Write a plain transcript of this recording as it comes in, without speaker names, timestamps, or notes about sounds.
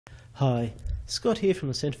Hi, Scott here from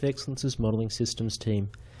the Centre of Excellence's Modelling Systems team.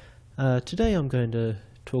 Today I'm going to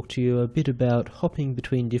talk to you a bit about hopping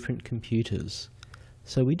between different computers.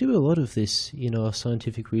 So we do a lot of this in our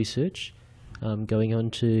scientific research, going on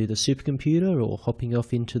to the supercomputer or hopping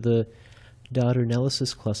off into the data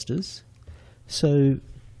analysis clusters. So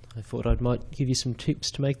I thought I might give you some tips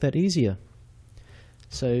to make that easier.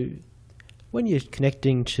 So when you're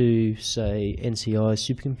connecting to, say, NCI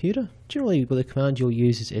supercomputer, generally the command you'll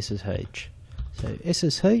use is SSH. So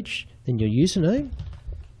SSH, then your username,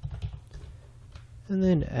 and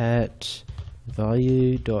then at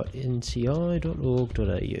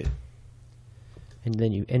value.nci.org.au. And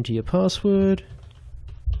then you enter your password,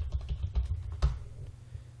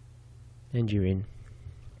 and you're in.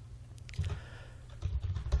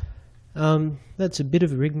 That's a bit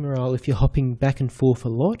of a rigmarole if you're hopping back and forth a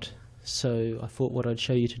lot. So I thought what I'd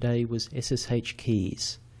show you today was SSH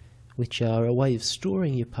keys, which are a way of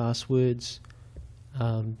storing your passwords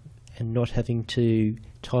and not having to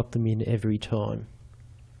type them in every time.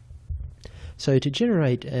 So to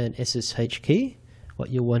generate an SSH key, what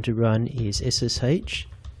you'll want to run is SSH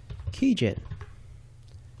keygen,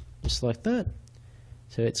 just like that.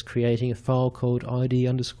 So it's creating a file called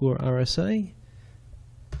id_rsa,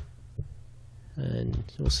 and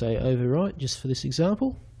we'll say overwrite just for this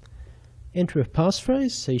example. Enter a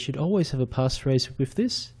passphrase, so you should always have a passphrase with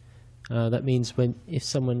this. That means if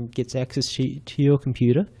someone gets access to your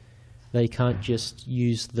computer, they can't just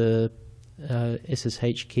use the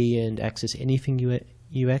SSH key and access anything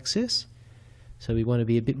you access. So we want to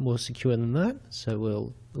be a bit more secure than that, so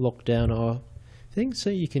we'll lock down our thing. So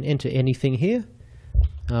you can enter anything here.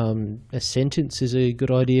 A sentence is a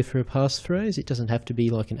good idea for a passphrase. It doesn't have to be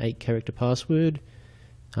like an 8-character password.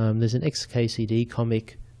 There's an XKCD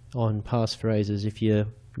comic on passphrases if you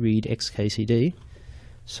read XKCD.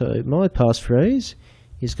 So my passphrase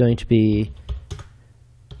is going to be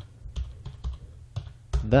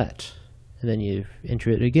that, and then you enter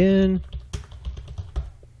it again,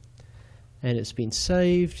 and it's been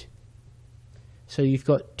saved. So you've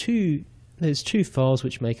got there's two files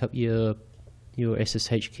which make up your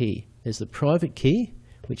SSH key. There's the private key,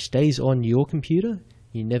 which stays on your computer,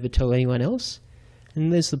 you never tell anyone else,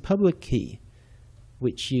 and there's the public key,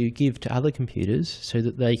 which you give to other computers so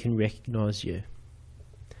that they can recognize you.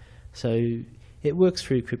 So it works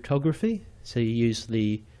through cryptography, so you use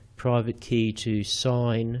the private key to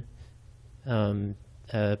sign a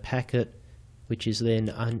packet, which is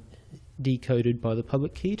then decoded by the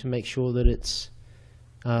public key to make sure that it's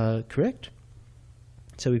correct.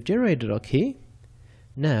 So we've generated our key.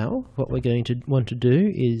 Now what we're going to want to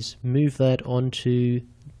do is move that onto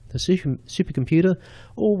the supercomputer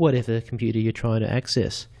or whatever computer you're trying to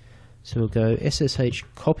access. So we'll go SSH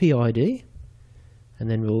copy ID,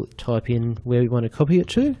 and then we'll type in where we want to copy it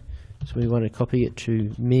to. So we want to copy it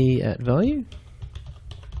to me at value,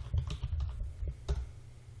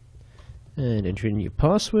 and enter in your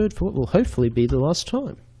password for what will hopefully be the last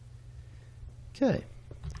time. Okay,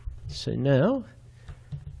 so now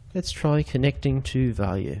let's try connecting to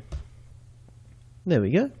value. There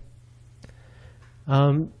we go.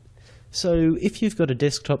 So if you've got a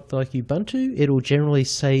desktop like Ubuntu, it'll generally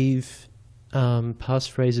save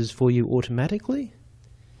passphrases for you automatically.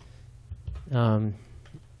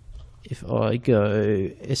 If I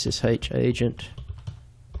go SSH agent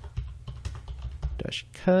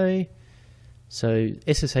 -k, so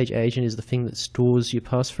SSH agent is the thing that stores your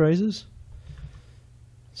passphrases.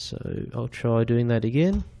 So I'll try doing that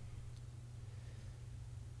again,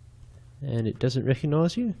 and it doesn't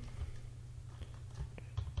recognize you.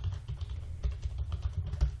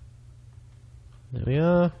 There we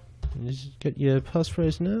are. Just get your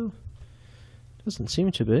passphrase now. Doesn't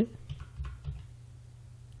seem to be.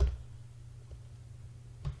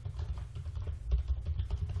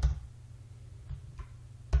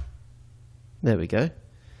 There we go.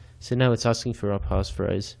 So now it's asking for our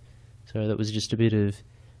passphrase. So that was just a bit of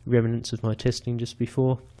remnants of my testing just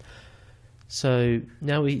before. So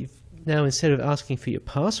now instead of asking for your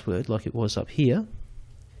password like it was up here,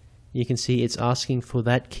 you can see it's asking for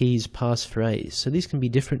that key's passphrase. So these can be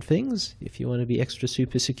different things if you want to be extra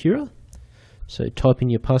super secure. So type in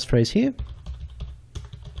your passphrase here,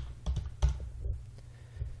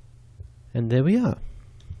 and there we are.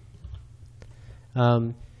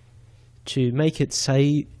 To make it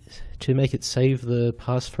save the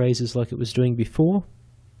passphrases like it was doing before,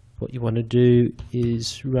 what you want to do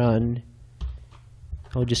is run.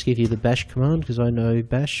 I'll just give you the bash command because I know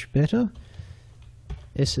bash better.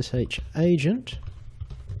 SSH agent.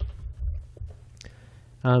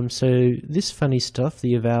 So this funny stuff,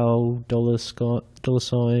 the eval $,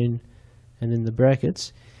 $, and then the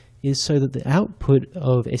brackets, is so that the output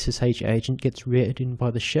of SSH agent gets read in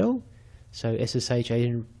by the shell. So SSH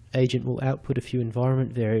agent will output a few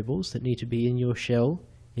environment variables that need to be in your shell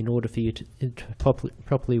in order for you to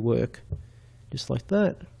properly work, just like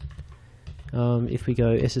that. If we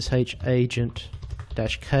go SSH agent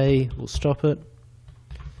 -k, we'll stop it.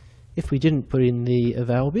 If we didn't put in the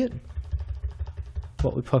eval bit,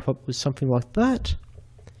 what would pop up was something like that,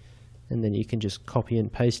 and then you can just copy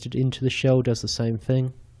and paste it into the shell, does the same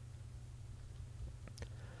thing.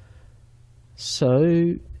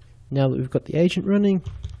 So now that we've got the agent running,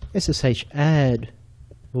 SSH add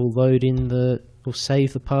will will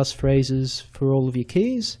save the passphrases for all of your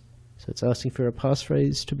keys. So it's asking for a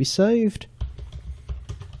passphrase to be saved.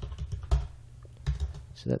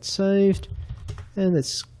 So that's saved, and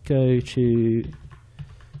let's go to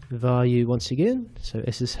value once again. So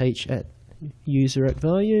SSH at user at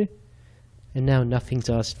value, and now nothing's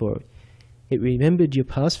asked for. It remembered your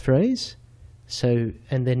passphrase,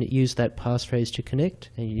 and then it used that passphrase to connect,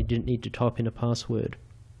 and you didn't need to type in a password.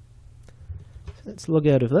 So let's log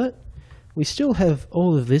out of that. We still have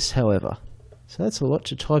all of this, however, so that's a lot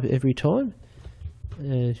to type every time,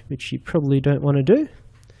 which you probably don't want to do.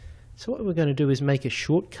 So what we're going to do is make a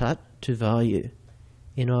shortcut to value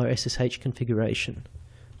in our SSH configuration.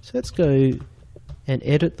 So let's go and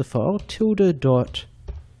edit the file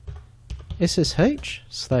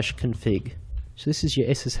tilde.ssh/config. So this is your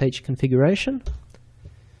SSH configuration.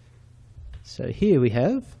 So here we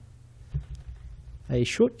have a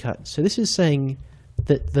shortcut. So this is saying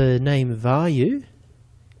that the name value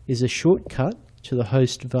is a shortcut to the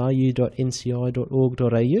host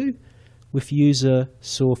value.nci.org.au with user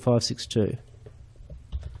saw562.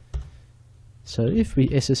 So if we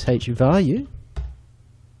SSH value,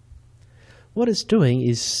 what it's doing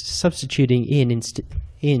is substituting in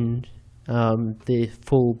the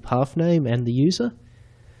full path name and the user.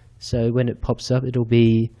 So when it pops up, it'll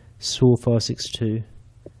be saw562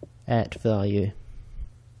 at value.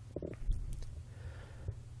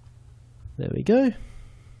 There we go.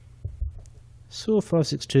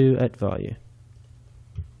 saw562 at value.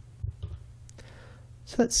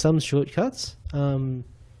 So that's some shortcuts.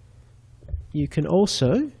 You can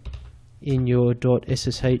also, in your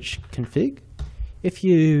 .ssh config, if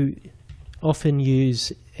you often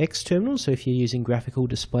use X terminals, so if you're using graphical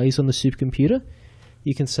displays on the supercomputer,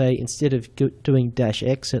 you can say, instead of doing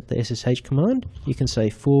 -x at the SSH command, you can say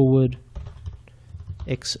forward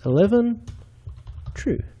x11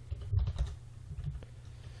 true.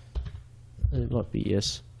 It might be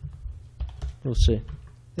yes. We'll see.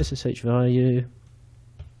 SSH value.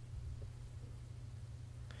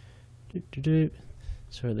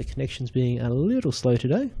 Sorry, the connection's being a little slow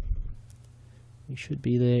today. We should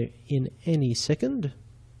be there in any second.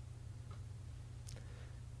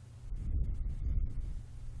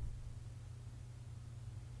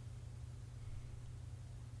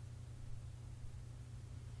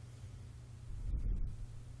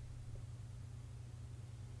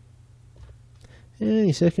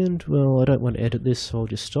 Any second. Well, I don't want to edit this, so I'll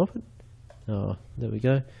just stop it. Oh, there we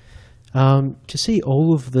go. To see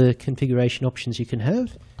all of the configuration options you can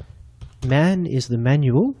have, man is the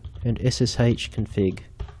manual and SSH config.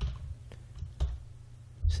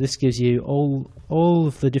 So this gives you all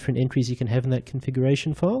of the different entries you can have in that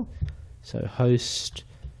configuration file. So host,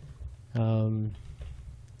 what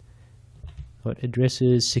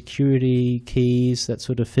addresses, security, keys, that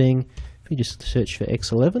sort of thing. If you just search for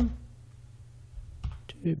X11,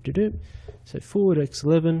 so forward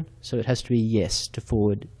X11, so it has to be yes to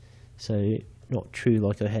forward. So not true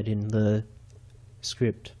like I had in the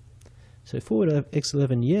script. So forward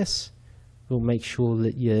X11 yes will make sure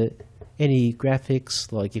that any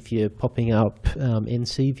graphics, like if you're popping up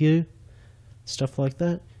NC view, stuff like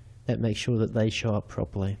that, that makes sure that they show up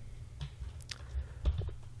properly.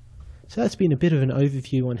 So that's been a bit of an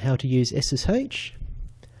overview on how to use SSH.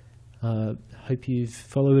 Hope you've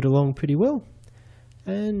followed along pretty well,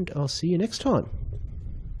 and I'll see you next time.